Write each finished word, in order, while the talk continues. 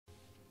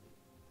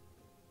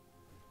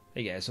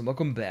Hey guys, and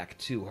welcome back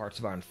to Hearts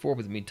of Iron 4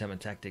 with Meantime and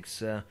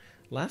Tactics.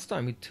 Last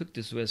time we took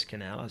the Suez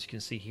Canal. As you can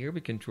see here, we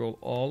control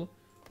all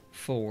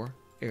four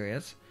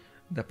areas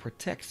that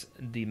protects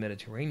the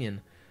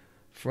Mediterranean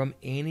from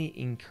any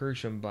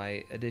incursion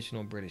by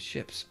additional British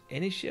ships.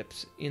 Any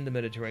ships in the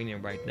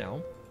Mediterranean right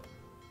now,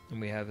 and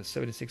we have a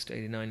 76 to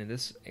 89 in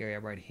this area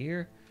right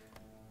here,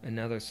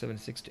 another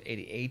 76 to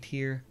 88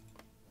 here,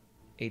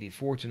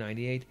 84 to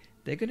 98,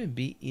 they're going to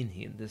be in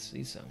here in this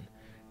sea zone.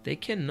 They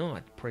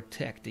cannot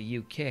protect the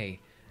UK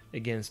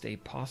against a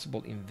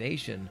possible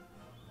invasion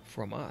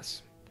from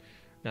us.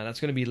 Now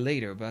that's going to be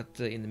later, but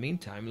in the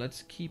meantime,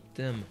 let's keep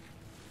them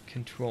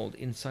controlled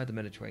inside the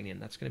Mediterranean.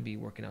 That's going to be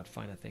working out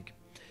fine, I think.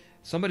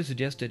 Somebody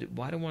suggested,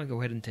 why don't I want to go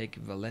ahead and take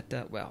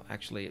Valletta? Well,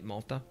 actually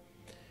Malta,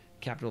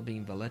 capital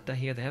being Valletta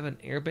here. They have an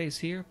airbase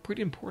here,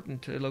 pretty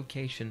important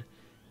location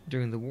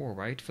during the war,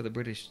 right? For the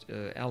British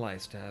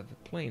allies to have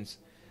planes.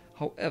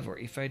 However,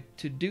 if I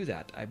to do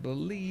that, I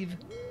believe,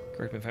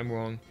 correct me if I'm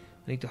wrong,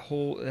 I need to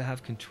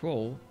have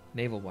control,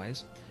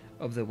 naval-wise,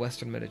 of the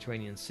Western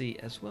Mediterranean Sea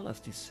as well as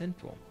the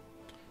Central.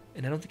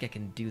 And I don't think I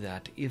can do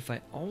that if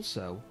I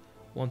also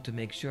want to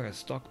make sure I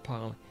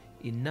stockpile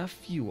enough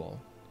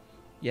fuel.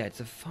 Yeah,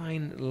 it's a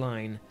fine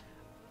line.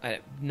 I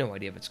have no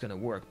idea if it's going to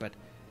work, but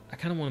I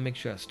kind of want to make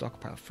sure I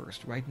stockpile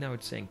first. Right now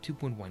it's saying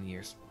 2.1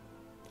 years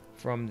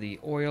from the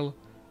oil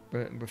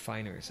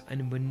refiners.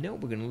 And we know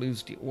we're going to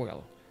lose the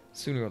oil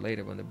sooner or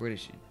later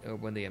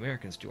when the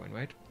Americans join,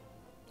 right?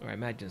 Or I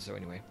imagine so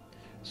anyway.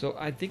 So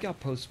I think I'll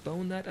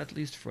postpone that at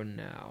least for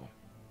now.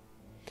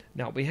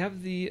 Now we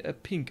have the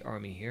pink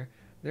army here.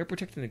 They're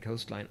protecting the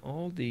coastline.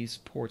 All these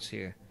ports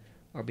here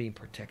are being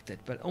protected,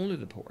 but only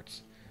the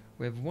ports.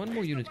 We have one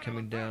more unit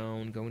coming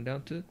down, going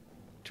down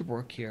to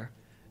work here,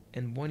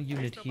 and one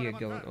unit here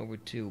going over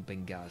to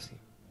Benghazi.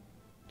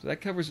 So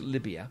that covers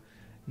Libya.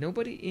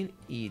 Nobody in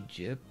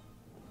Egypt.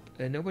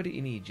 Nobody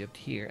in Egypt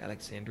here,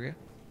 Alexandria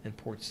and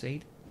Port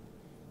Said.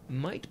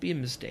 Might be a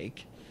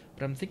mistake,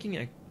 but I'm thinking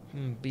I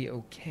can be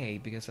okay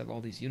because I have all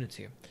these units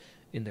here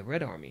in the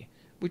Red Army.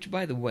 Which,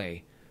 by the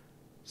way,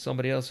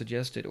 somebody else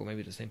suggested, or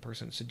maybe the same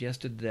person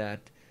suggested,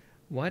 that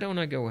why don't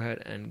I go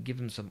ahead and give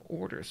them some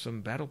orders,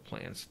 some battle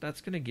plans? That's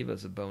going to give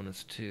us a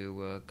bonus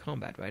to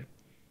combat, right?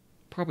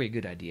 Probably a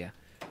good idea.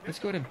 Let's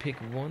go ahead and pick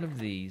one of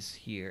these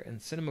here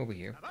and send them over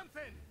here.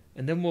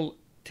 And then we'll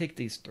take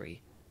these three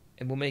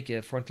and we'll make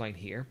a front line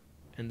here.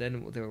 And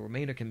then the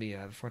remainder can be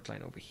a front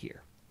line over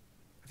here.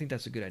 I think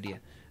that's a good idea.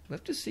 We'll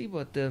have to see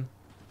what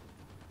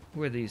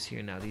who are these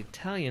here now? The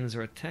Italians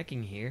are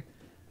attacking here.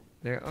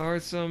 There are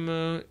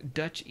some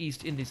Dutch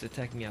East Indies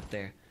attacking out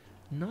there.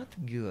 Not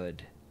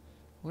good.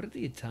 What are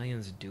the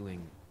Italians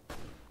doing?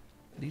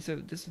 This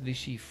is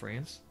Vichy,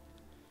 France.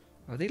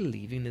 Are they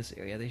leaving this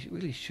area? They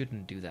really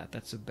shouldn't do that.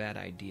 That's a bad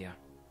idea.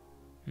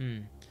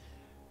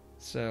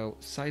 So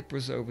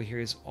Cyprus over here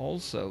is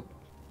also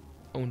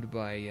owned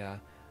by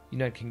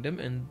United Kingdom,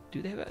 and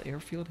do they have an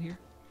airfield here?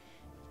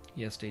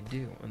 Yes, they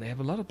do, and they have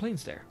a lot of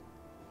planes there.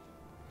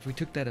 If we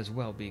took that as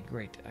well, it'd be a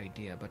great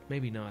idea, but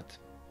maybe not.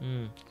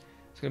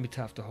 It's going to be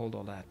tough to hold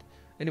all that.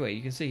 Anyway,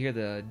 you can see here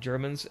the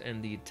Germans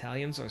and the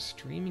Italians are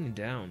streaming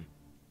down.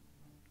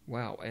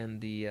 Wow, and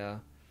the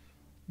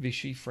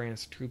Vichy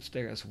France troops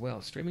there as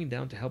well, streaming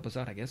down to help us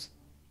out, I guess.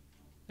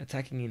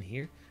 Attacking in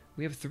here.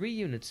 We have 3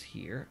 units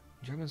here.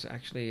 Germans are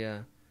actually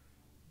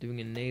doing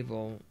a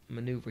naval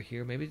maneuver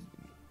here. Maybe...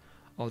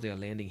 Oh, they are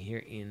landing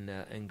here in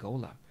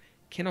Angola.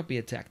 Cannot be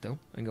attacked, though,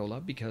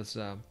 Angola, because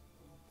they're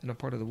not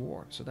part of the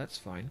war, so that's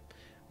fine.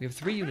 We have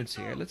 3 units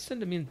here. Let's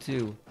send them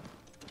into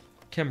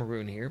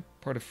Cameroon here,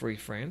 part of Free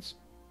France.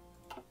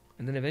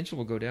 And then eventually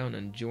we'll go down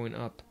and join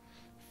up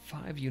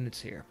 5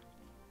 units here.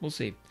 We'll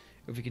see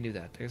if we can do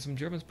that. There's some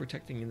Germans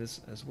protecting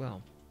this as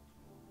well.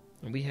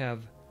 And we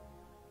have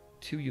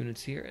 2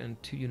 units here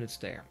and 2 units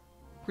there.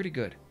 Pretty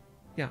good.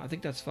 Yeah, I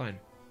think that's fine.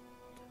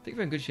 I think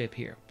we're in good shape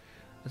here.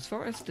 As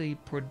far as the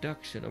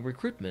production or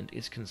recruitment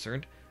is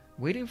concerned,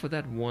 waiting for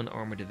that 1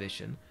 armor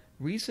division.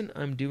 Reason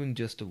I'm doing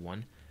just the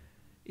 1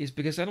 is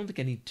because I don't think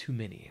I need too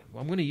many.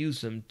 I'm going to use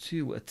them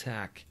to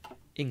attack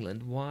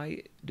England.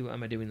 Why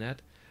am I doing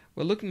that?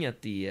 Well, looking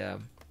at the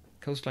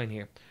coastline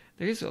here,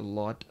 there is a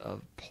lot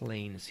of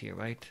planes here,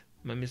 right?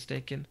 Am I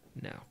mistaken?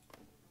 No.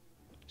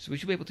 So we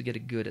should be able to get a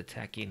good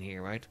attack in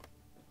here, right?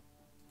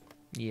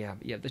 Yeah,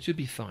 that should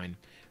be fine.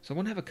 So I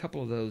want to have a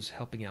couple of those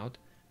helping out,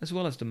 as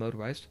well as the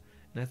motorized.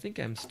 And I think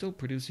I'm still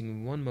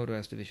producing 1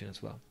 motorized division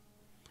as well.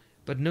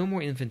 But no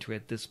more infantry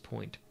at this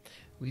point.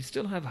 We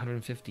still have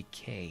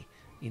 150k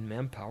in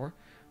manpower.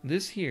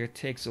 This here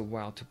takes a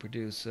while to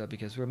produce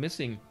because we're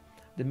missing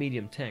the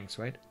medium tanks,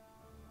 right?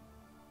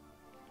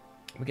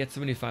 We get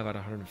 75 out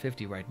of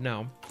 150 right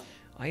now.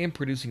 I am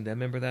producing them.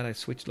 Remember that I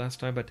switched last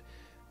time, but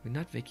we're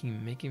not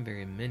making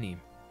very many.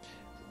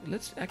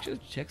 Let's actually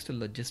check the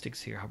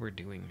logistics here, how we're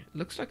doing.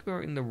 Looks like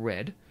we're in the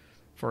red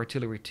for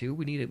artillery 2.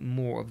 We needed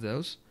more of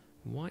those.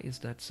 Why is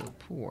that so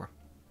poor?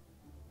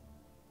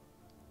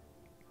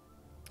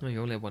 Oh,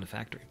 you only have 1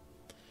 factory.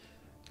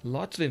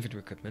 Lots of infantry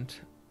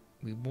equipment.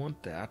 We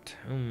want that.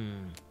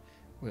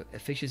 Well,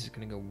 efficiency is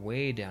going to go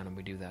way down when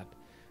we do that.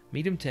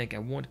 Medium tank, I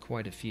want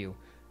quite a few.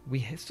 We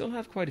still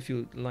have quite a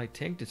few light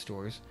tank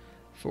destroyers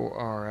for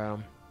our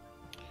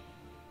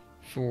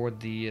for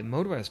the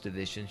motorized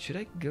division. Should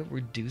I go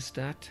reduce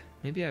that?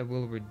 Maybe I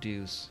will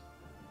reduce.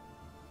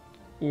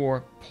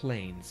 Or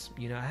planes.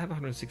 You know, I have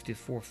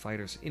 164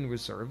 fighters in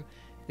reserve.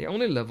 They're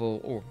only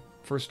level, or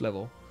first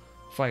level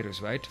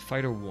fighters, right?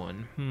 Fighter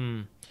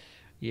 1.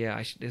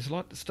 Yeah, there's a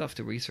lot of stuff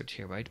to research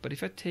here, right? But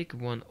if I take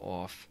one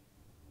off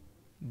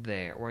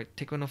there, or I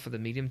take one off for the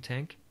medium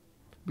tank,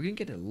 we can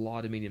get a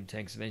lot of medium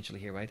tanks eventually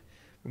here, right?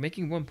 We're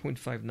making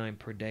 1.59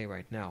 per day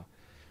right now.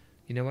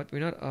 You know what? We're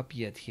not up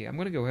yet here. I'm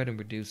going to go ahead and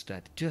reduce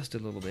that just a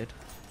little bit.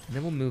 And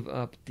then we'll move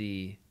up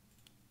the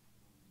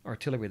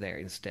artillery there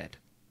instead.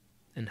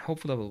 And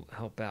hopefully that will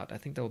help out. I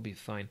think that will be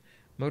fine.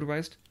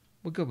 Motorized,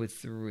 we'll go with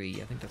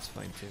 3. I think that's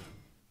fine too.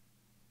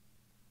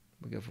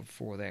 We'll go for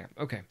 4 there.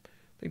 Okay.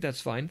 I think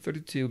that's fine.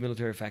 32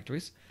 military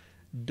factories.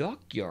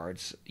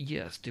 Dockyards,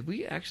 yes. Did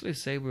we actually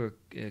say we're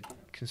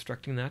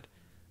constructing that?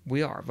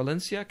 We are.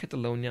 Valencia,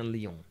 Catalonia, and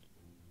Lyon.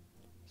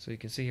 So you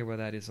can see here where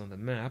that is on the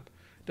map.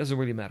 Doesn't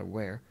really matter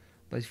where.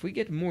 But if we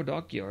get more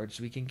dockyards,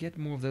 we can get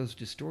more of those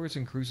destroyers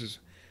and cruisers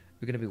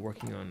we're going to be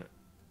working on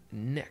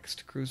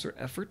next. Cruiser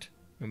effort.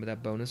 Remember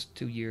that bonus?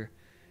 2-year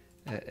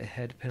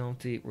ahead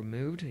penalty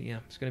removed. Yeah,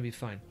 it's going to be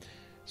fine.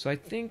 So I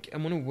think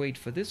I'm going to wait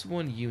for this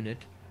one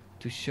unit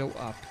to show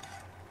up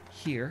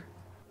here.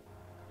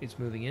 It's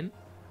moving in.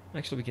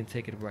 Actually, we can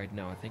take it right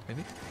now, I think,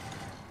 maybe.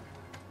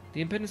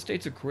 The independent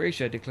states of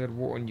Croatia declared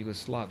war on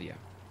Yugoslavia.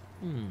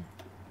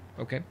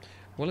 Okay.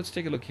 Well, let's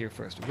take a look here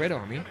first. Red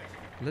Army.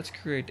 Let's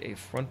create a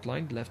front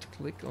line. Left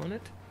click on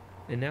it.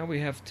 And now we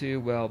have to,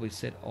 well, we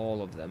set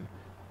all of them.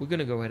 We're going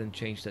to go ahead and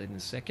change that in a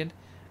second.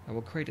 And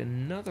we'll create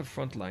another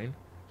front line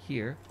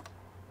here.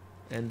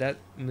 And that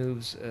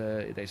moves,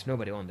 there's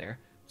nobody on there.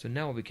 So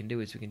now what we can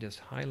do is we can just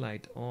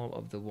highlight all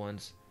of the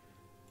ones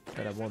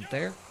that I want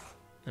there.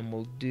 And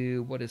we'll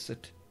do, what is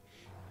it?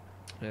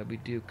 We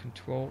do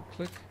control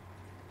click.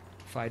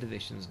 5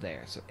 divisions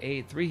there. So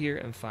 3 here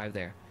and 5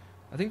 there.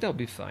 I think that'll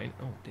be fine.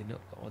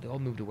 Oh, they all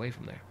moved away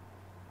from there.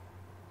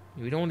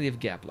 We don't want to leave a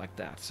gap like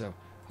that. So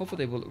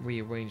hopefully they will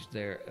rearrange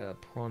there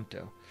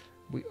pronto.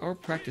 We are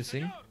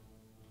practicing.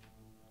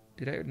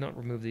 Did I not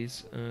remove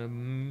these?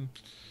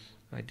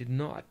 I did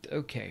not.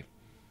 Okay.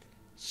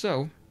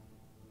 So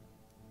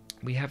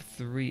we have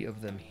 3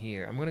 of them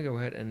here. I'm going to go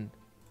ahead and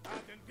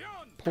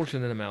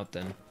portion them out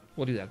then.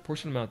 We'll do that.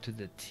 Portion them out to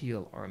the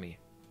Teal Army.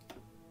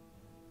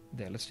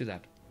 There, let's do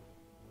that.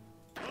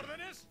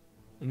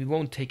 And we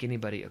won't take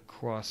anybody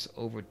across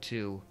over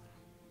to...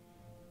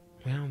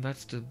 Well,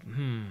 that's the...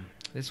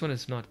 This one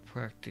is not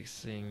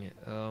practicing.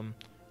 Move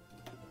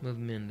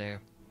them in there.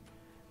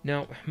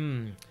 Now,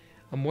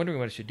 I'm wondering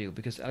what I should do,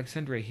 because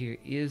Alexandria here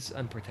is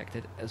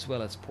unprotected, as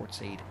well as Port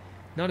Said.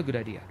 Not a good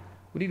idea.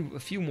 We need a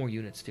few more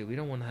units, too. We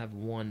don't want to have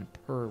 1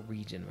 per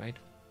region, right?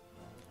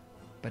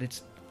 But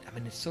it's... I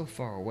mean, it's so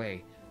far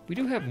away. We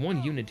do have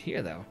 1 unit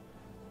here, though.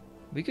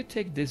 We could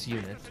take this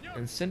unit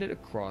and send it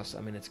across.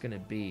 I mean, it's going to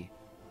be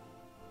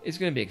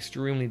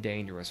extremely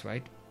dangerous,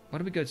 right? Why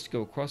don't we just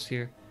go across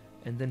here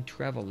and then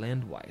travel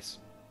landwise?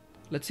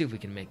 Let's see if we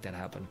can make that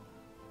happen.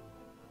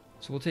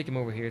 So we'll take him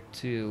over here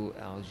to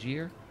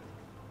Algiers.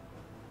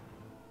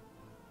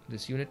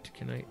 This unit,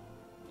 can I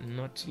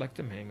not select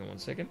them? Hang on 1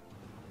 second.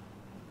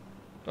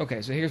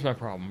 Okay, so here's my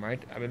problem,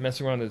 right? I've been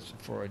messing around this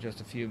for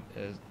just a few,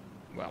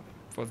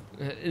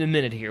 in a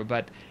minute here,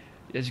 but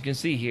as you can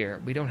see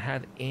here, we don't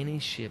have any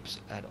ships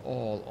at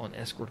all on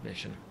escort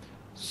mission.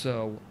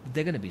 So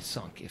they're going to be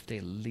sunk if they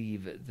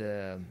leave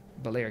the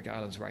Balearic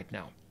Islands right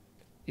now.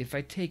 If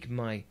I take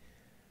my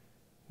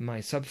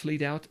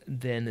subfleet out,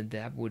 then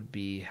that would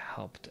be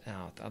helped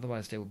out.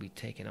 Otherwise, they would be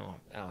taken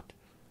out.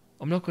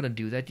 I'm not going to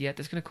do that yet.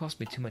 That's going to cost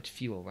me too much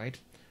fuel, right?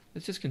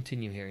 Let's just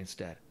continue here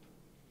instead.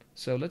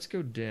 So let's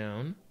go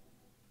down.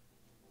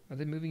 Are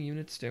they moving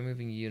units? They're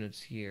moving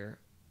units here.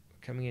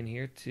 Coming in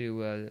here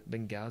to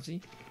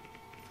Benghazi.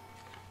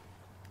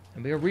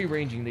 And we are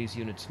rearranging these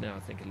units now, I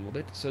think, a little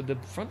bit. So the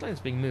front line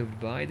is being moved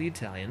by the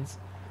Italians.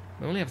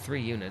 We only have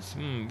 3 units.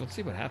 Let's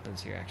see what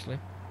happens here, actually.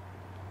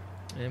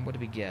 And what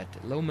do we get?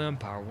 Low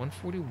manpower,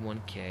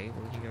 141k.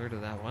 We're getting rid of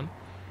that one.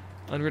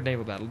 100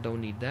 naval battle, don't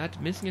need that.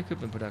 Missing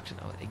equipment production.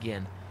 Oh,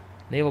 again,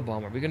 naval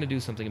bomber. We're going to do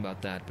something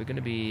about that. We're going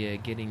to be we're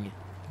going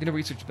to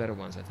research better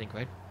ones, I think,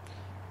 right?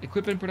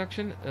 Equipment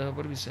production,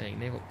 what are we saying?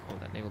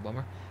 That naval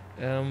bomber.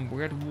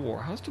 We're at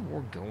war. How's the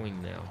war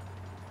going now?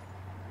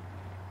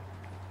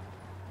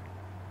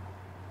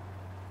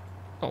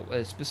 Oh,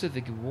 a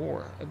specific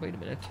war. Wait a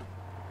minute.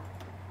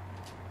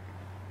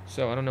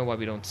 So, I don't know why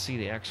we don't see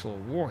the actual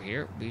war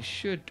here. We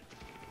should...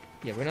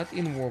 Yeah, we're not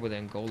in war with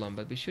Angola,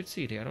 but we should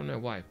see it here. I don't know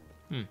why.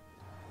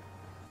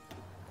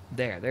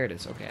 There it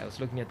is. Okay, I was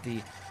looking at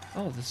the...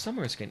 Oh, the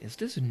summer skin. Is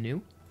this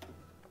new?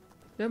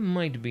 That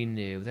might be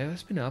new. There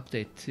has been an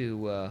update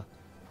to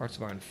Hearts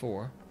of Iron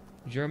 4.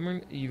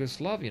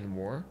 German-Yugoslavian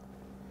War.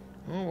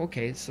 Oh,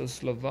 okay. So,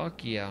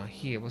 Slovakia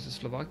here. Was it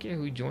Slovakia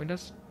who joined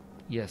us?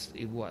 Yes,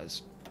 it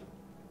was.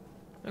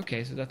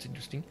 Okay, so that's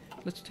interesting.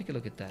 Let's take a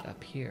look at that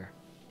up here.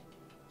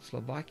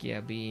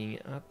 Slovakia being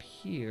up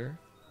here.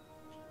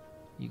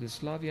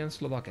 Yugoslavia and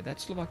Slovakia.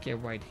 That's Slovakia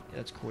right.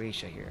 That's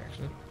Croatia here,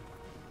 actually.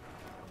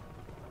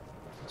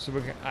 So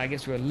I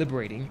guess we're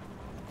liberating.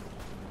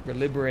 We're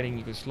liberating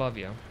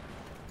Yugoslavia.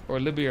 Or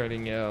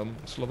liberating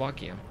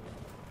Slovakia.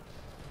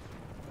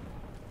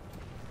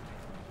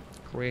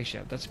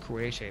 Croatia. That's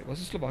Croatia.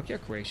 Was it Slovakia or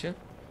Croatia?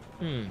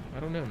 I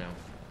don't know now.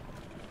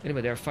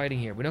 Anyway, they're fighting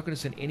here. We're not going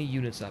to send any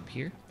units up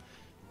here.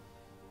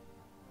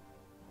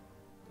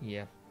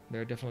 Yeah,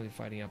 they're definitely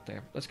fighting up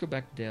there. Let's go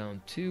back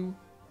down to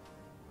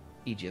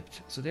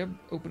Egypt. So they're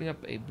opening up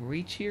a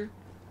breach here.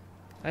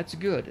 That's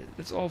good.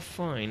 That's all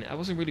fine. I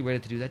wasn't really ready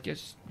to do that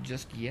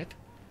just yet.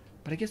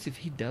 But I guess if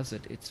he does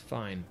it, it's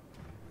fine.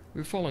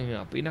 We're following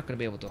up. We're not going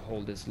to be able to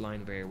hold this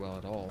line very well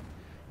at all.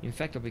 In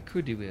fact, what we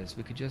could do is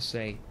we could just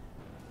say,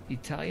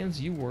 Italians,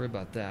 you worry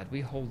about that.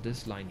 We hold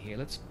this line here.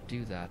 Let's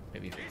do that.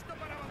 Maybe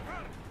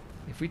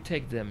if we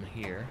take them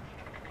here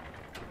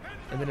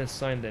and then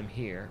assign them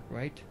here,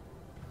 right?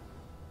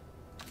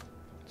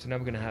 So now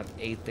we're going to have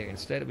 8 there.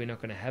 Instead, we're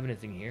not going to have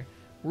anything here.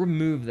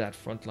 Remove that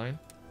front line.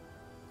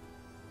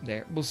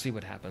 There. We'll see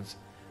what happens.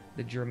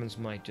 The Germans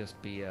might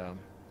just be... I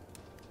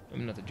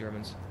mean, not the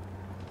Germans.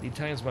 The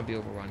Italians might be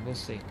overrun. We'll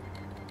see.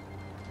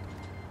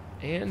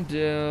 And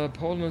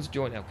Poland's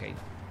joined... Okay,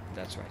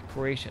 that's right.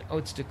 Croatian. Oh,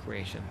 it's the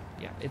Croatian.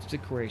 Yeah, it's the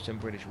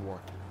Croatian-British War.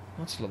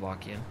 Not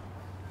Slovakian.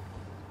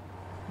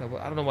 No,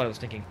 I don't know what I was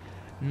thinking.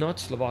 Not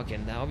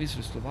Slovakian. Now,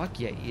 obviously,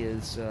 Slovakia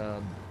is...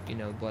 you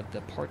know, but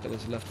the part that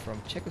was left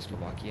from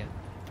Czechoslovakia,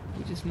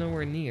 which is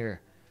nowhere near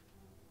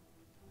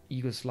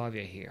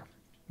Yugoslavia here.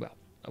 Well,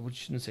 I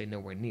shouldn't say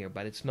nowhere near,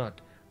 but it's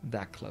not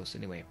that close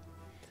anyway.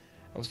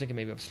 I was thinking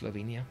maybe of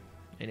Slovenia.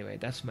 Anyway,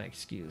 that's my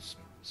excuse.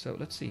 So,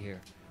 let's see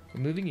here.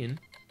 We're moving in.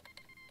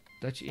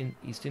 Dutch in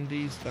East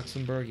Indies,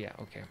 Luxembourg, yeah,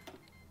 okay.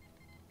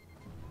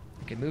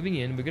 Okay, moving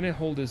in. We're going to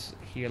hold this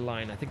here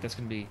line. I think that's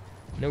going to be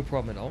no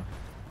problem at all.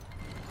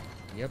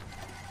 Yep.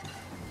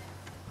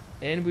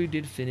 And we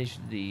did finish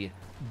the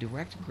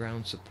direct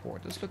ground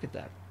support. Let's look at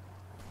that.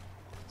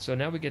 So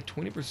now we get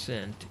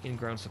 20% in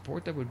ground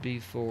support. That would be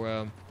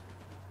for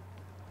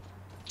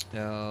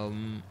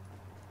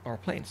our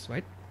planes,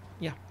 right?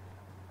 Yeah.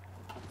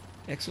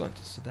 Excellent.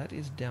 So that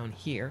is down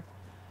here.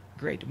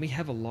 Great. We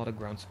have a lot of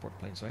ground support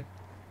planes, right?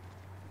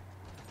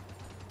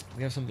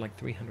 We have something like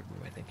 300 of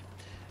them, I think.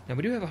 Now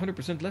we do have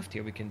 100% left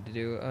here. We can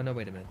do... Oh, no,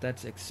 wait a minute.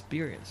 That's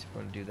experience. If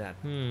we want to do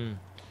that.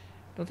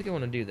 Don't think I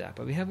want to do that.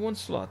 But we have one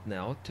slot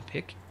now to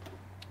pick.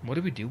 What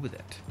do we do with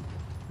it?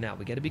 Now,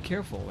 we got to be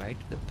careful, right?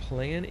 The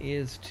plan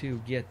is to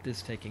get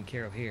this taken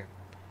care of here.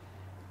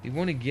 We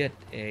want to get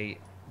a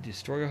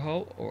destroyer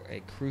hull or a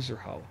cruiser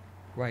hull.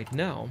 Right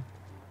now,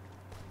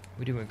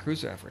 we're doing a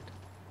cruiser effort.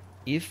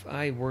 If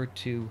I were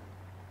to...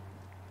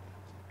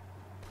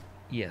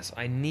 Yes,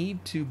 I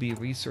need to be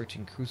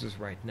researching cruisers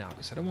right now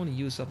because I don't want to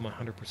use up my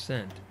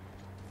 100%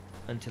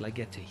 until I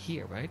get to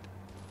here, right?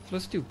 So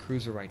let's do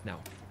cruiser right now.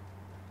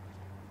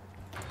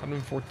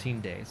 114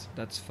 days,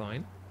 that's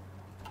fine.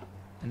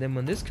 And then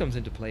when this comes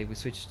into play, we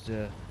switch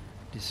to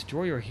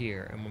destroyer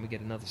here, and when we get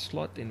another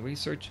slot in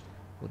research,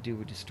 we'll do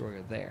a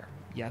destroyer there.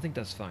 Yeah, I think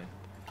that's fine.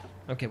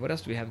 Okay, what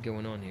else do we have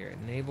going on here?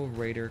 Naval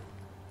Raider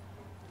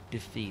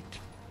defeat.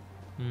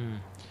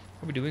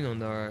 What are we doing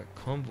on our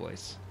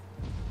convoys?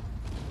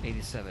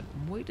 87.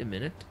 Wait a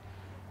minute.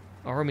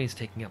 Our army is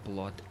taking up a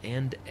lot,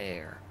 and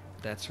air.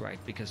 That's right,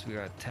 because we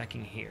are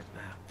attacking here.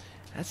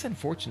 That's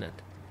unfortunate.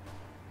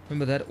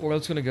 Remember that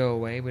oil's going to go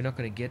away. We're not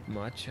going to get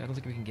much. I don't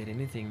think we can get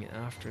anything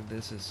after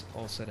this is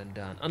all said and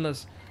done.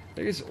 Unless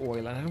there is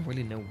oil, and I don't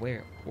really know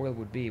where oil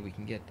would be. We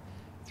can get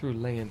through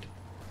land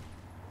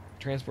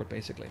transport,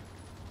 basically.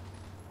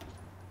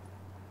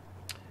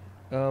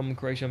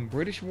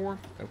 Croatian-British War?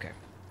 Okay.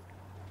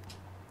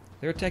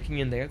 They're attacking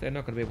in there. They're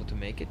not going to be able to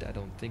make it. I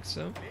don't think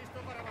so.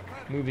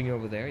 Moving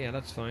over there. Yeah,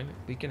 that's fine.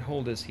 We can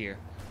hold this here.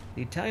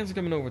 The Italians are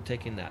coming over,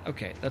 taking that.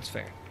 Okay, that's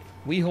fair.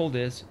 We hold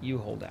this. You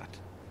hold that.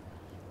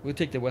 We'll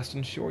take the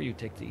western shore, you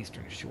take the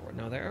eastern shore.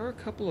 Now, there are a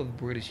couple of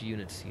British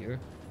units here.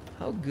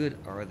 How good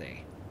are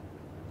they?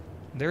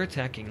 They're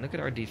attacking. Look at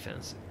our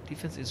defense.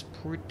 Defense is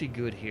pretty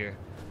good here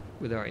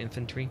with our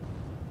infantry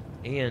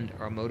and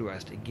our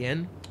motorized.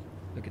 Again,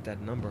 look at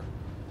that number.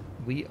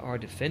 We are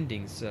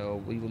defending,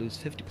 so we will lose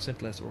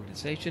 50% less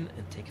organization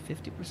and take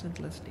 50%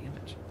 less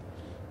damage.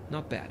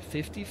 Not bad.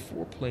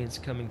 54 planes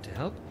coming to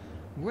help.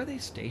 Where are they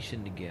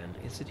stationed again?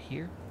 Is it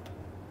here?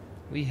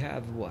 We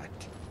have what?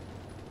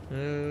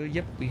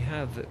 Yep, we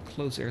have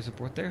close air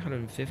support there,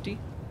 150.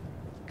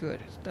 Good.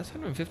 That's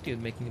 150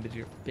 making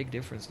a big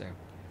difference there.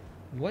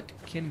 What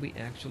can we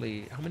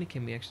actually... How many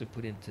can we actually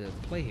put into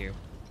play here?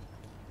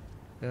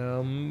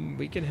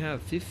 We can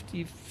have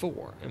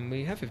 54, and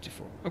we have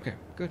 54. Okay,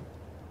 good.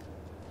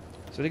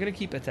 So they're going to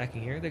keep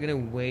attacking here. They're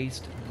going to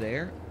waste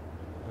their...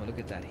 Oh, look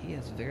at that. He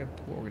has very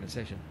poor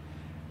organization.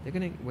 They're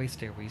going to waste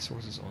their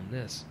resources on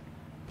this.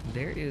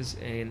 There is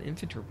an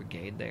infantry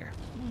brigade there.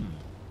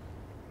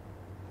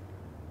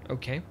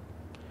 Okay.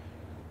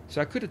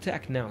 So I could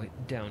attack now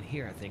down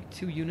here, I think.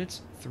 2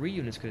 units, 3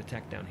 units could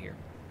attack down here.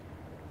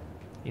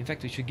 In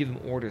fact, we should give them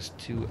orders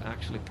to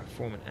actually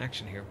perform an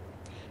action here.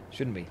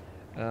 Shouldn't we?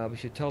 We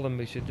should tell them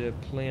we should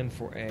plan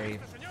for a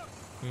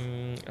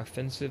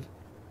offensive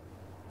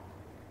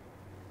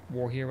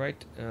war here,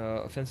 right?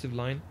 Offensive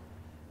line.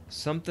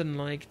 Something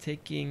like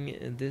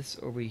taking this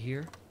over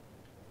here.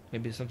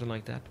 Maybe something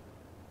like that.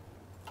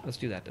 Let's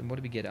do that. And what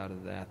do we get out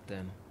of that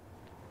then?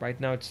 Right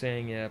now it's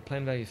saying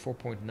plan value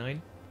 4.9.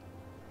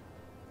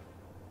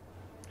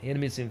 The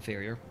enemy is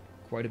inferior.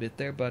 Quite a bit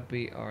there, but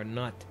we are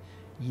not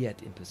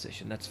yet in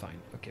position. That's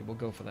fine. Okay, we'll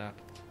go for that.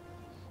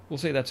 We'll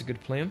say that's a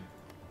good plan.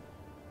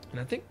 And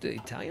I think the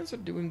Italians are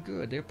doing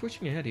good. They're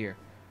pushing ahead here.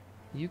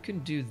 You can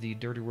do the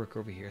dirty work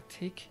over here.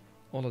 Take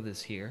all of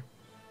this here.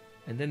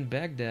 And then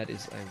Baghdad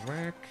is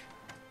Iraq.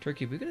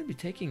 Turkey. We're going to be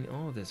taking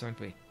all of this, aren't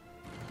we?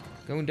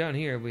 Going down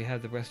here, we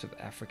have the rest of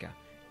Africa.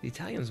 The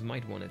Italians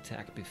might want to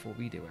attack before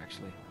we do,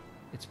 actually.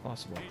 It's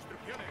possible.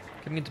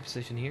 Coming into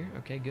position here.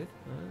 Okay, good.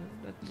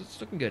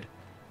 That's looking good.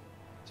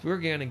 So we're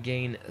going to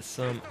gain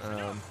some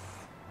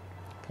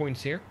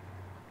points here.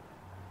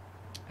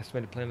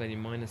 Estimated plan value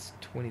minus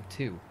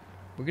 22.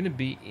 We're going to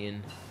be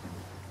in...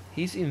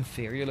 He's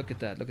inferior. Look at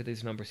that. Look at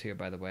these numbers here,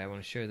 by the way. I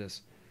want to share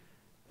this.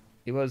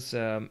 It was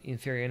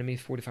inferior enemy,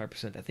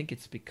 45%. I think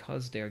it's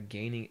because they're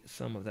gaining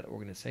some of that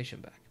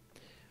organization back.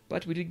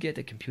 But we did get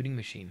a computing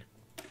machine.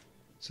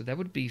 So that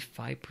would be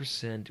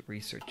 5%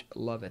 research.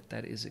 Love it.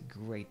 That is a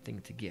great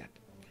thing to get.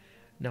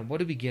 Now, what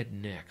do we get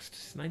next?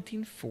 It's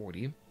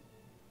 1940.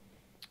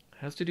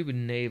 Has to do with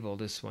naval,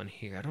 this one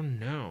here. I don't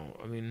know.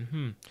 I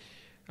mean,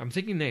 I'm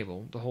thinking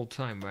naval the whole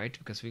time, right?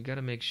 Because we got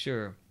to make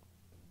sure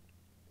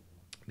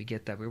we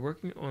get that. We're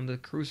working on the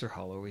cruiser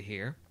hull over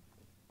here.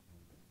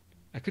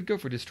 I could go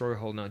for destroyer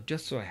hull now,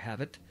 just so I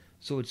have it,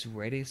 so it's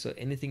ready. So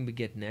anything we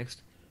get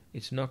next,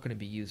 it's not going to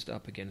be used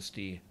up against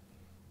the,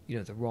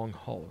 the wrong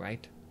hull,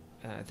 right?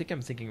 I think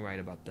I'm thinking right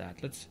about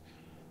that. Let's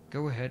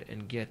go ahead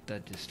and get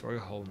that destroyer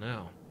hull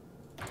now.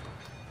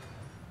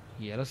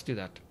 Yeah, let's do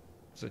that.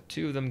 So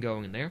 2 of them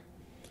going in there.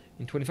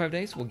 In 25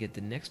 days, we'll get the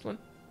next one.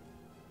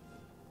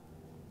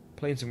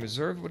 Planes in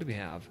reserve, what do we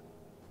have?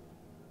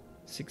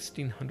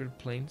 1,600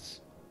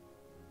 planes.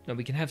 No,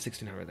 we can have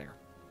 1,600 there.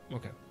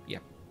 Okay, yeah.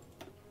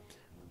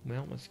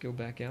 Well, let's go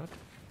back out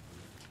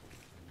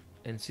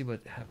and see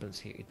what happens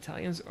here.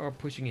 Italians are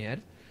pushing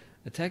ahead.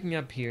 Attacking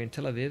up here in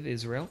Tel Aviv,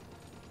 Israel.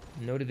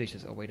 No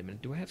divisions. Oh, wait a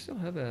minute. Do I still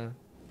have a...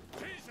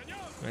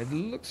 It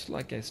looks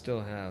like I still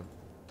have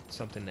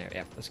something there.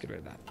 Yeah, let's get rid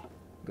of that.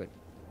 Good.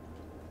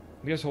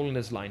 We're just holding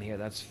this line here.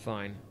 That's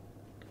fine.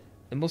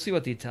 And we'll see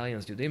what the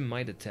Italians do. They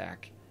might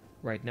attack.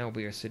 Right now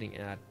we are sitting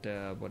at,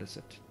 what is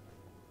it?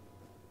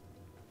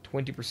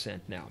 20%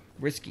 now.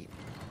 Risky.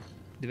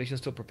 Division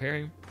still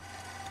preparing.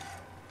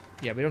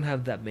 Yeah, we don't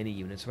have that many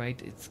units,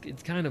 right?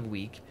 It's kind of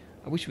weak.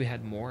 I wish we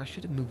had more. I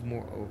should have moved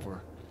more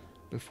over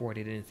before I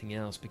did anything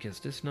else, because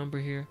this number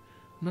here,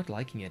 I'm not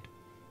liking it.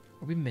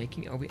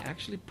 Are we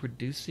actually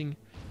producing?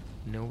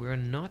 No, we're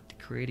not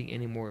creating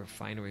any more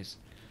refineries.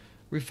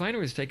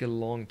 Refineries take a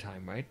long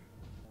time, right?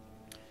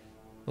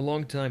 A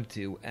long time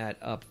to add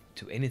up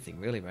to anything,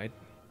 really, right?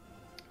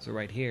 So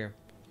right here,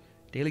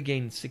 daily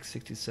gain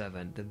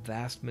 667, the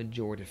vast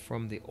majority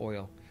from the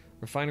oil.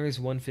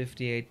 Refineries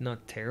 158,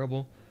 not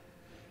terrible,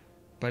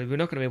 but we're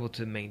not going to be able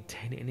to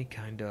maintain any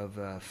kind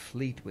of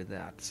fleet with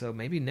that. So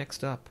maybe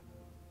next up,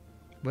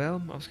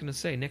 well, I was going to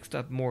say next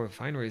up more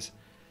refineries.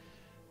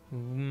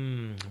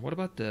 What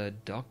about the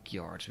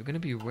dockyards? We're going to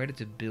be ready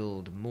to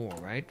build more,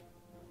 right?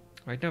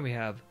 Right now we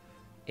have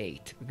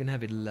 8. We're going to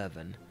have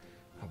 11.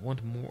 I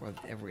want more of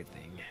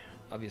everything,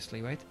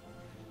 obviously, right?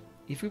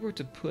 If we were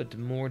to put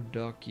more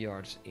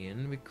dockyards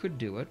in, we could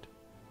do it.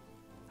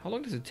 How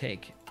long does it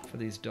take for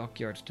these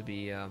dockyards to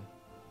be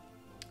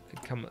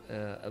become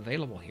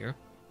available here?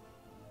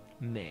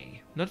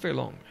 May. Not very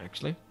long,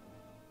 actually.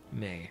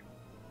 May.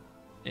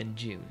 And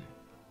June.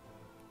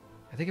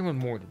 I think I want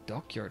more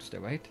dockyards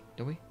there, right?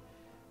 Do we?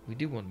 We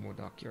do want more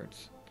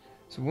dockyards.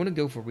 So we want to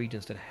go for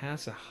regions that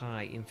has a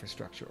high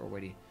infrastructure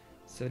already.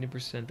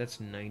 70%, that's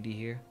 90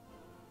 here.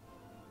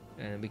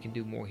 And we can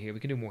do more here.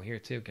 We can do more here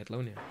too,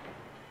 Catalonia.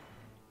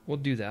 We'll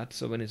do that.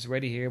 So when it's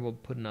ready here, we'll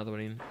put another one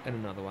in and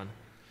another one.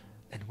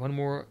 And one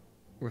more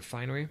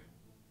refinery.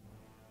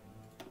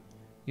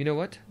 You know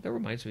what? That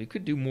reminds me. We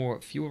could do more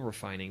fuel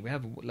refining. We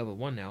have level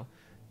 1 now.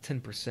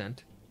 10%.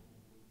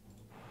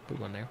 Put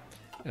one there.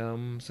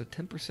 So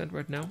 10%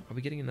 right now. Are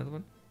we getting another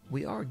one?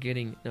 We are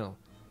getting... No.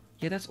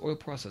 Yeah, that's oil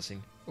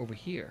processing over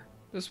here.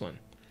 This one.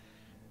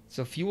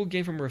 So fuel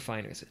gain from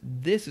refineries.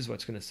 This is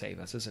what's going to save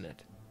us, isn't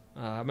it?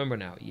 I remember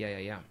now.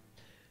 Yeah.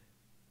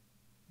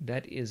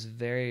 That is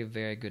very,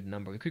 very good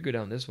number. We could go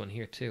down this one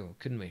here too,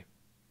 couldn't we?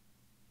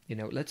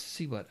 Let's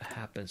see what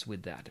happens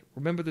with that.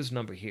 Remember this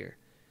number here.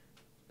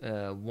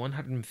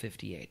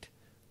 158.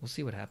 We'll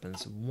see what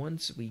happens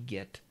once we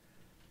get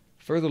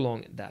further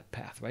along that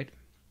path, right?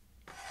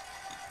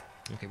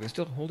 Okay, we're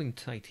still holding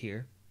tight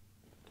here.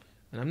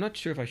 And I'm not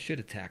sure if I should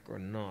attack or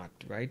not,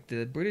 right?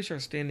 The British are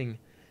staying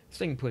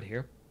put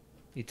here.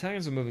 The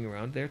Italians are moving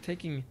around. They're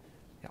taking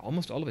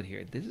almost all of it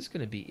here. This is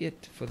going to be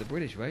it for the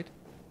British, right?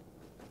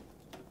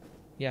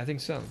 Yeah, I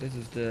think so. This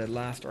is the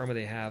last army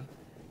they have.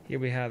 Here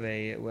we have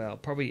a, well,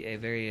 probably a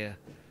very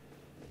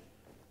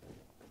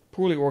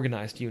poorly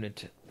organized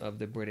unit of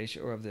the British,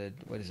 or of the,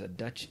 what is it,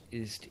 Dutch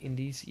East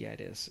Indies? Yeah, it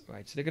is.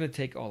 Right, so they're going to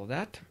take all of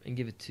that and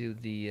give it to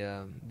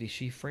the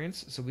Vichy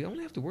France. So we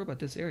only have to worry about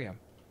this area.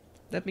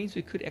 That means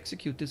we could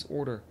execute this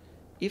order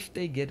if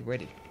they get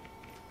ready.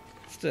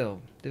 Still,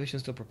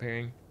 division still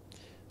preparing.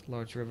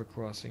 Large river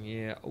crossing,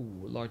 yeah. Oh,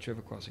 large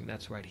river crossing,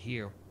 that's right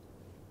here.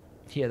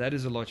 Yeah, that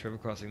is a large river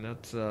crossing.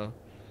 That's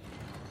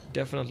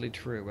definitely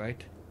true,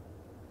 right?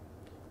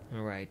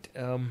 Alright,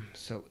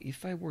 so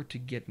if I were to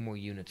get more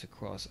units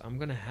across, I'm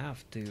gonna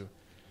have to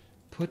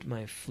put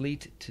my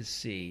fleet to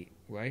sea,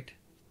 right?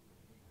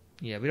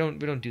 Yeah, we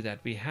don't do that.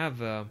 We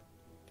have a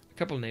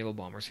couple of naval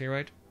bombers here,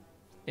 right?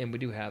 And we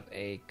do have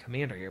a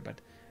commander here,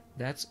 but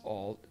that's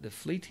all. The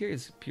fleet here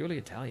is purely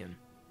Italian.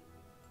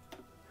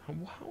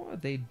 How are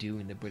they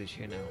doing, the British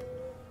here now?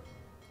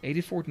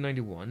 84 to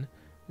 91.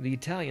 The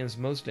Italians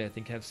mostly, I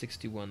think, have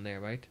 61 there,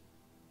 right?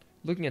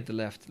 Looking at the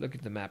left, look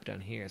at the map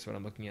down here is what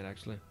I'm looking at,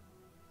 actually.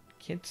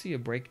 Can't see a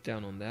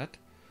breakdown on that.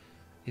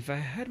 If I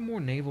had more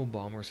naval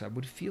bombers, I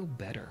would feel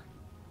better,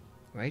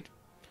 right?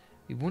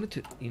 We wanted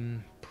to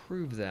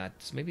improve that.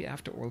 So maybe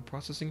after oil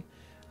processing,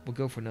 we'll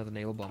go for another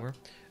naval bomber.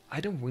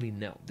 I don't really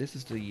know. This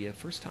is the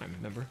first time,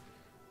 remember,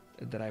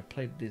 that I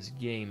played this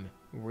game,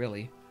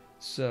 really.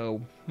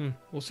 So,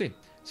 we'll see.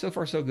 So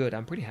far, so good.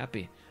 I'm pretty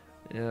happy.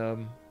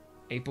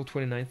 April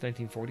 29th,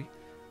 1940.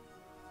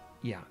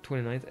 Yeah,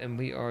 29th. And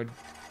we are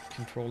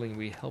controlling,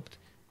 we helped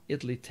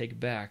Italy take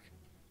back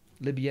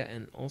Libya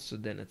and also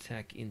then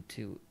attack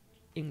into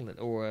England,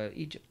 or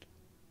Egypt.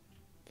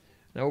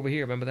 Now over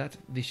here, remember that?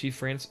 Vichy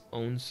France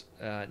owns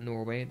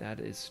Norway. That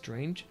is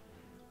strange,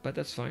 but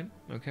that's fine.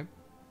 Okay.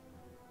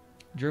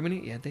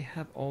 Germany, yeah, they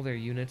have all their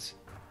units.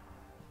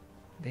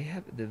 They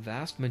have the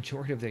vast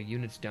majority of their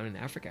units down in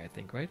Africa, I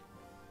think, right?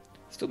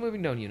 Still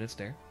moving down units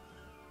there.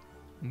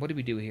 And what did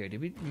we do here?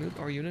 Did we move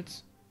our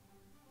units?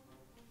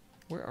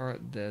 Where are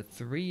the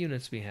 3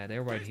 units we had?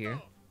 They're right here.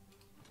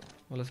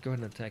 Well, let's go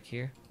ahead and attack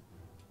here.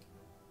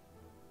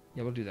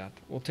 Yeah, we'll do that.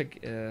 We'll try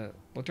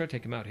to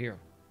take them out here.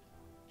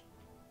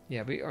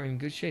 Yeah, we are in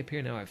good shape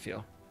here now, I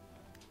feel.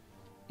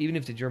 Even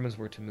if the Germans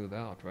were to move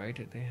out,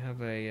 right? They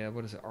have a,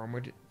 what is it,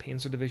 armored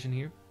Panzer division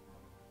here?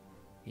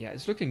 Yeah,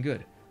 it's looking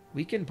good.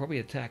 We can probably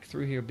attack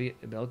through here,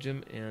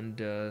 Belgium,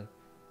 and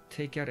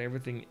take out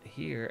everything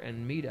here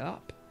and meet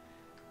up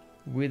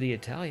with the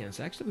Italians.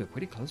 Actually, we're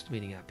pretty close to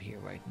meeting up here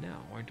right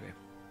now, aren't we?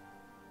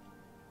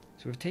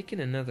 So we've taken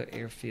another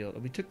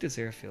airfield. We took this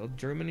airfield.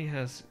 Germany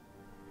has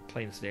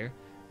planes there.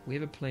 We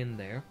have a plane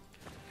there.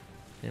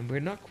 And we're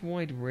not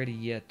quite ready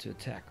yet to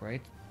attack,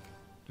 right?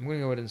 I'm going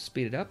to go ahead and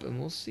speed it up, and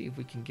we'll see if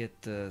we can get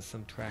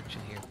some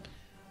traction here.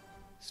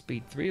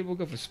 Speed 3, we'll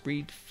go for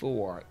speed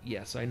 4.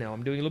 Yes, I know.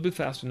 I'm doing a little bit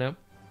faster now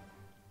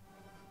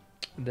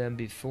than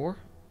before.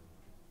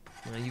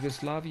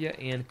 Yugoslavia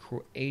and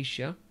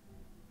Croatia.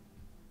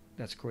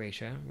 That's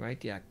Croatia,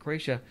 right? Yeah,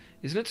 Croatia.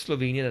 Isn't it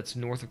Slovenia? That's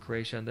north of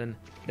Croatia, and then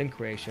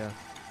Croatia.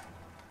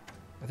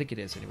 I think it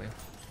is, anyway.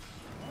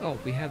 Oh,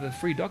 we have a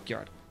free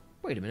dockyard.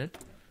 Wait a minute.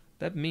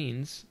 That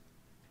means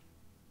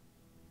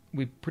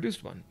we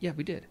produced one. Yeah,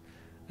 we did.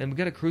 And we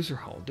got a cruiser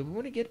hull. Do we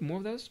want to get more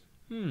of those?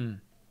 Now,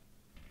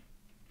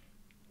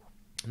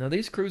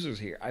 these cruisers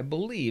here, I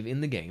believe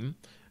in the game,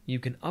 you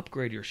can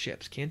upgrade your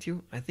ships, can't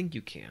you? I think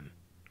you can.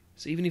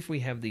 So even if we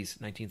have these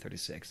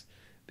 1936,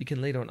 we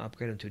can later on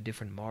upgrade them to a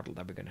different model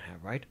that we're going to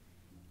have, right?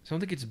 So I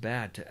don't think it's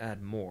bad to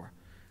add more.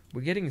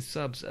 We're getting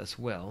subs as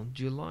well.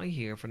 July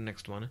here for the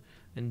next one,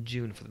 and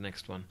June for the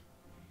next one.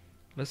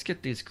 Let's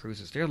get these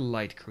cruisers. They're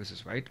light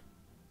cruisers, right?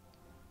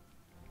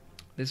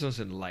 This one's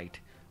in light.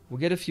 We'll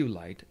get a few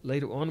light.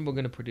 Later on, we're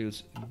going to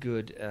produce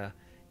good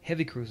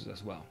heavy cruisers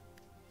as well.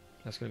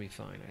 That's going to be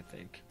fine, I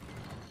think.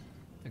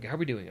 Okay, how are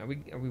we doing? Are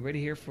we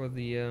ready here for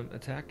the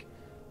attack?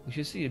 We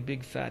should see a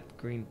big fat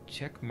green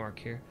check mark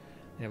here.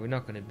 Yeah, we're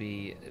not going to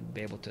be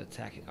able to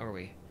attack it, are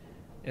we?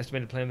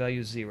 Estimated plan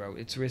value 0.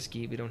 It's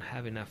risky. We don't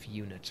have enough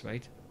units,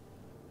 right?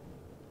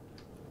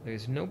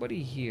 There's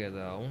nobody here,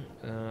 though.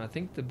 I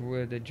think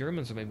the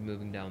Germans are maybe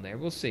moving down there.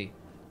 We'll see.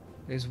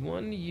 There's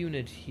one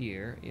unit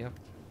here. Yep.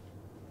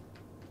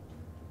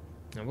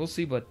 And we'll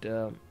see what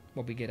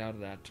we get out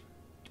of that.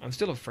 I'm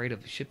still afraid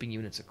of shipping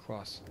units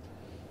across.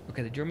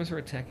 Okay, the Germans are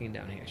attacking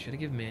down here. Should I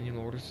give manual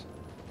orders?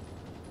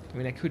 I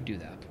mean, I could do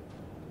that.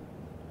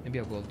 Maybe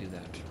I will do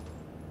that.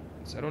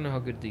 So I don't know how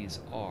good these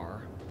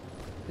are.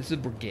 This is a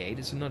brigade.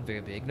 This is not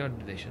very big, not a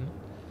division.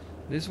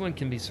 This one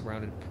can be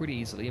surrounded pretty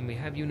easily, and we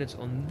have units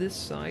on this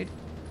side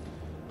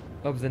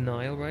of the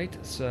Nile, right?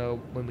 So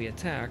when we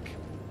attack,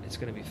 it's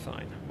going to be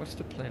fine. What's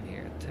the plan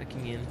here?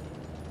 Attacking in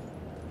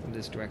from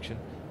this direction.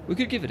 We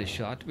could give it a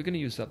shot. We're going to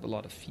use up a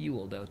lot of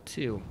fuel, though,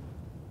 too.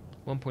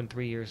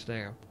 1.3 years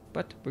there.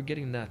 But we're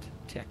getting that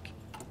tech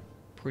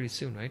pretty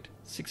soon, right?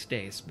 6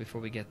 days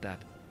before we get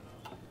that.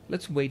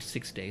 Let's wait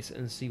 6 days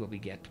and see what we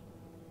get.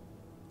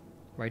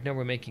 Right now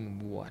we're making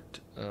what?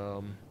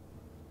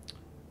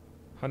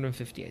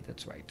 158,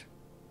 that's right.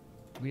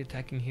 Are we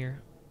attacking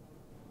here?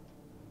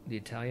 The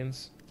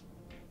Italians?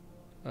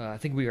 I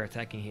think we are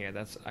attacking here.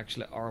 That's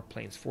actually our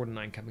planes. 4 to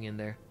 9 coming in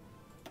there.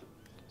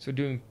 So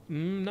doing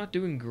not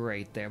doing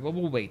great there, but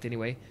we'll wait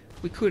anyway.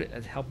 We could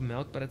help him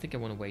out, but I think I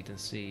want to wait and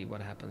see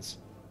what happens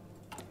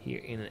here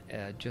in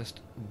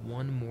just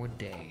one more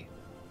day.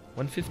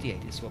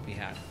 158 is what we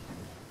had.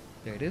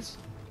 There it is.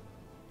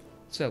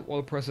 So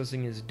all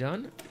processing is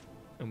done,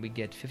 and we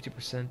get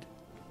 50%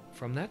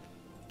 from that.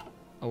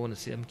 I want to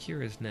see. I'm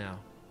curious now.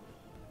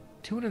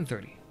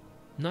 230.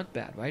 Not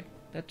bad, right?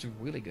 That's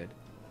really good.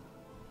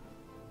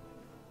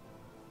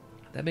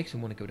 That makes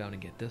me want to go down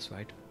and get this,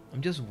 right?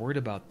 I'm just worried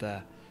about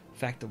the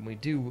fact that when we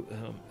do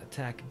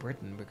attack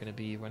Britain, we're going to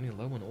be running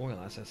low on oil,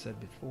 as I said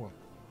before.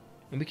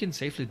 And we can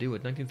safely do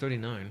it.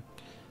 1939.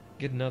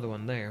 Get another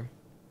one there.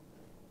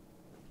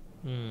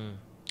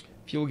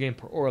 Fuel gain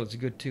per oil is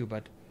good too,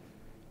 but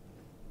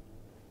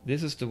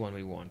this is the one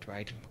we want,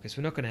 right? Because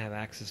we're not going to have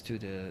access to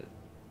the...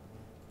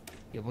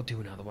 Yeah, we'll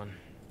do another one.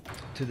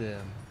 To the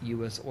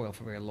US oil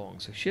for very long.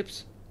 So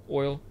ships,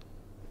 oil,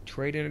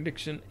 trade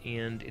interdiction,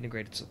 and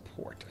integrated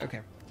support.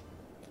 Okay.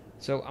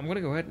 So I'm going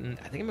to go ahead and...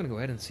 I think I'm going to go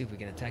ahead and see if we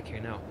can attack here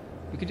now.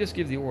 We could just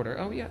give the order.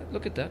 Oh yeah,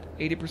 look at that.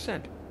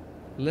 80%.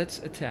 Let's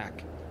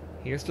attack.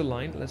 Here's the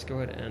line. Let's go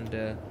ahead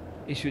and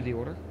issue the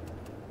order.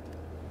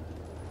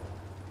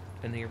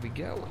 And here we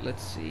go.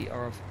 Let's see.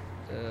 Our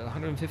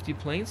 150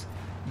 planes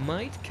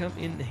might come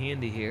in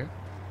handy here.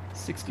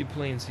 60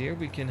 planes here.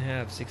 We can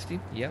have 60.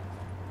 Yep.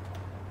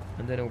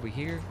 And then over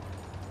here,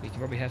 we can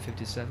probably have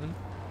 57.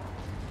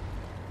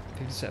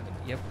 57.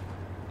 Yep.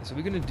 So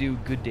we're going to do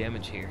good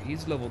damage here.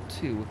 He's level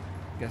 2.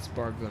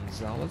 Gaspar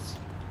Gonzalez.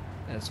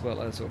 As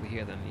well as over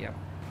here then. Yep.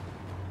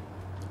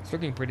 It's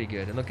looking pretty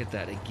good. And look at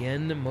that.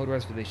 Again,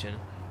 motorized division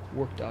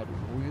worked out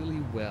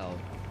really well.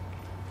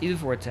 Even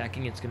for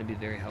attacking, it's going to be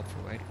very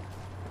helpful, right?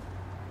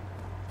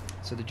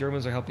 So the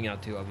Germans are helping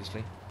out too,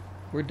 obviously.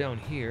 We're down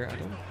here. I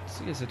don't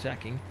see us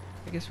attacking.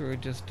 I guess we're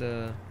just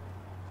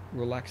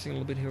relaxing a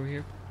little bit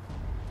here.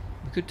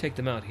 We could take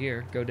them out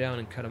here, go down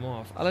and cut them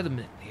off. I'll let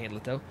them handle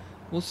it though.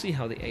 We'll see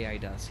how the AI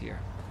does here.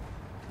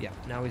 Yeah,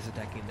 now he's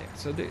attacking there.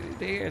 So the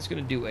AI is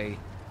going to do a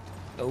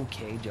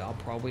okay job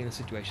probably in a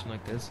situation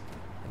like this.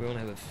 We only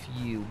have a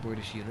few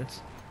British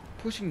units.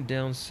 Pushing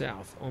down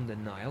south on the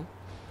Nile.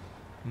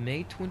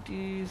 May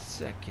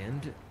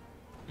 22nd,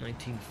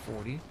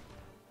 1940.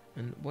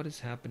 And what is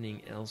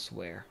happening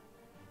elsewhere?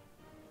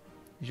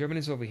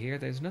 Germany's over here.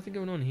 There's nothing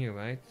going on here,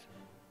 right?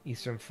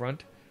 Eastern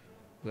Front.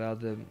 Well,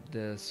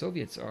 the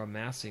Soviets are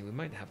amassing. We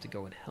might have to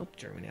go and help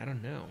Germany. I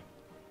don't know.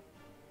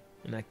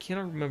 And I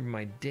cannot remember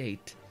my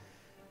date.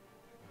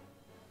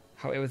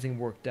 How everything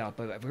worked out.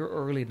 But we're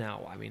early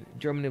now. I mean,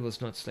 Germany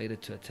was not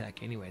slated to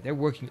attack anyway. They're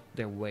working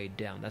their way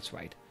down. That's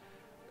right.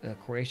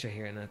 Croatia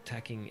here and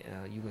attacking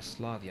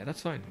Yugoslavia.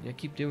 That's fine. Yeah,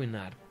 keep doing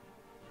that.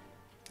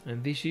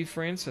 And Vichy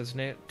France has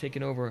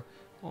taken over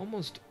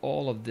almost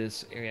all of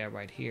this area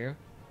right here.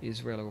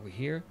 Israel over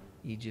here.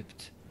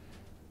 Egypt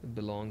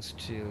belongs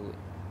to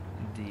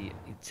the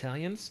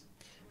Italians.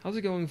 How's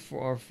it going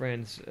for our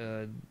friends,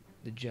 the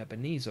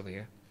Japanese over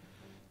here?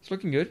 It's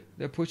looking good.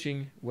 They're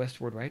pushing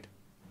westward, right?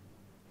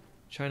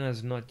 China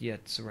has not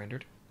yet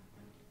surrendered.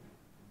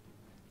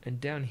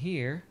 And down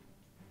here,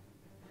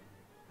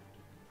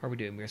 how are we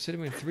doing? We're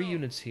sitting with 3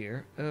 units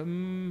here.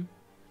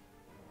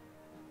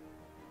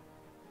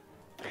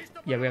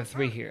 Yeah, we have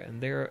 3 here, and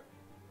they're...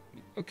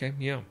 Okay,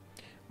 yeah.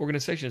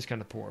 Organization is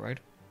kind of poor, right?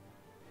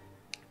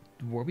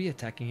 Were we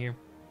attacking here?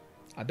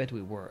 I bet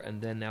we were,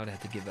 and then now they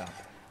have to give up.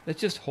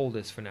 Let's just hold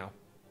this for now.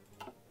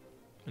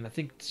 And I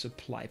think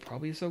supply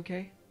probably is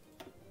okay.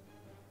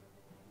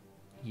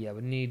 Yeah,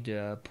 we need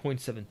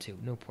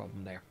 0.72. No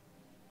problem there.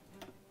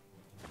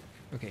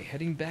 Okay,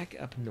 heading back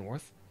up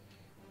north.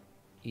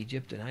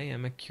 Egypt, and I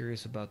am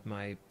curious about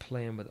my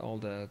plan with all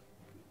the,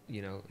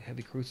 you know,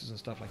 heavy cruisers and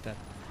stuff like that.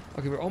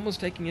 Okay, we're almost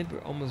taking it.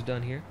 We're almost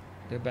done here.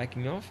 They're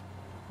backing off.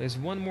 There's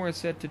one more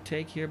set to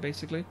take here,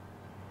 basically.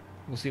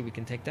 We'll see if we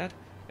can take that.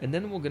 And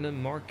then we're going to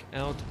mark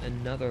out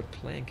another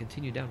plan.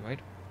 Continue down, right?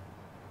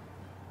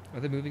 Are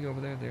they moving over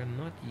there? They're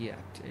not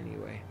yet,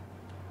 anyway.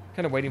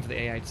 Kind of waiting for the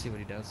AI to see what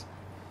he does.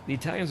 The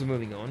Italians are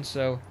moving on,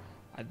 so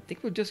I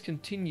think we'll just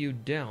continue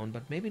down,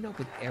 but maybe not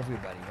with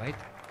everybody, right?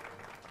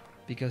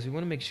 Because we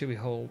want to make sure we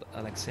hold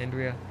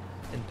Alexandria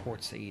and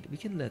Port Said. We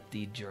can let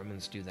the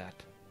Germans do that.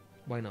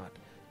 Why not?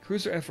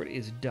 Cruiser effort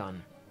is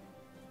done.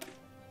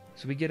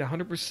 So we get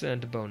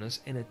 100%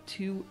 bonus and a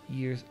 2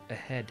 years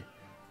ahead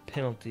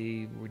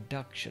penalty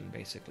reduction,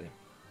 basically.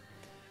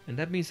 And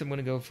that means I'm going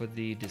to go for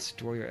the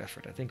destroyer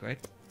effort, I think, right?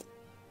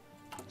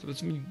 So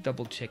let's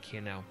double check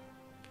here now.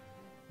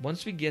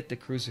 Once we get the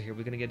cruiser here,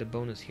 we're going to get a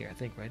bonus here, I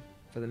think, right?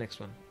 For the next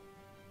one.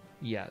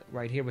 Yeah,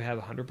 right here we have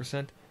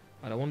 100%.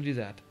 I don't want to do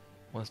that.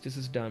 Once this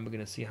is done, we're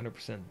going to see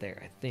 100%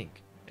 there, I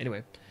think.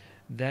 Anyway,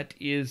 that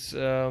is,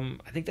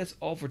 I think that's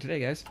all for today,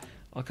 guys.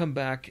 I'll come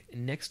back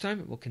next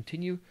time. We'll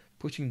continue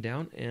pushing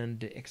down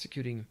and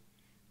executing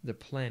the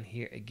plan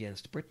here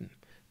against Britain.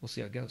 We'll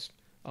see how it goes.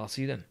 I'll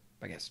see you then.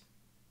 Bye, guys.